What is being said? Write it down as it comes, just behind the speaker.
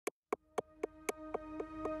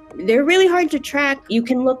They're really hard to track. You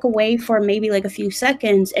can look away for maybe like a few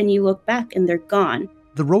seconds and you look back and they're gone.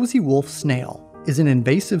 The rosy wolf snail is an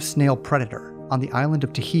invasive snail predator on the island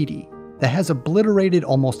of Tahiti that has obliterated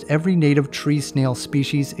almost every native tree snail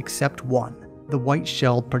species except one, the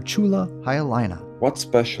white-shelled Parchula hyalina. What's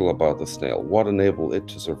special about the snail? What enabled it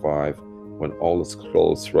to survive when all its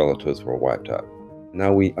close relatives were wiped out?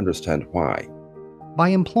 Now we understand why. By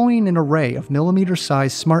employing an array of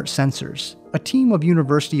millimeter-sized smart sensors, a team of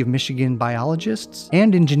University of Michigan biologists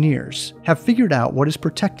and engineers have figured out what is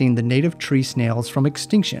protecting the native tree snails from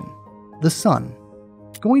extinction: the sun.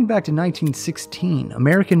 Going back to 1916,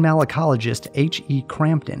 American malacologist H.E.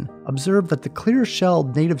 Crampton observed that the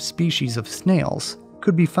clear-shelled native species of snails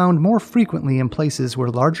could be found more frequently in places where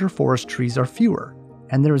larger forest trees are fewer,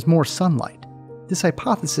 and there is more sunlight. This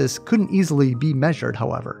hypothesis couldn't easily be measured,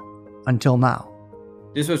 however, until now.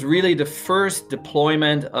 This was really the first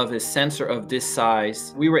deployment of a sensor of this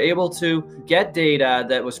size. We were able to get data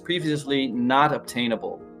that was previously not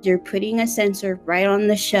obtainable. You're putting a sensor right on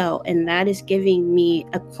the shell, and that is giving me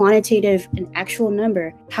a quantitative and actual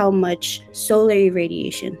number, how much solar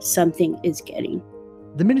irradiation something is getting.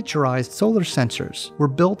 The miniaturized solar sensors were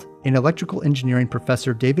built in electrical engineering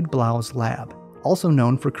professor David Blaauw's lab, also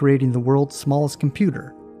known for creating the world's smallest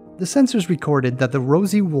computer. The sensors recorded that the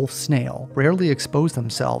rosy wolf snail rarely exposed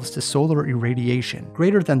themselves to solar irradiation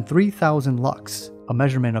greater than 3,000 lux, a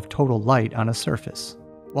measurement of total light on a surface,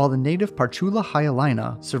 while the native Parchula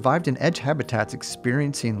hyalina survived in edge habitats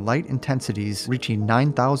experiencing light intensities reaching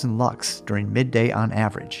 9,000 lux during midday on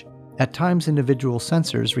average. At times, individual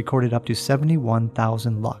sensors recorded up to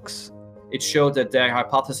 71,000 lux. It showed that their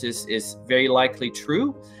hypothesis is very likely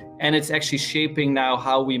true, and it's actually shaping now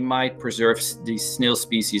how we might preserve these snail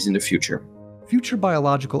species in the future. Future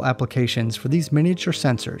biological applications for these miniature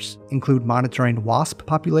sensors include monitoring wasp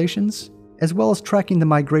populations, as well as tracking the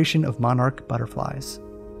migration of monarch butterflies.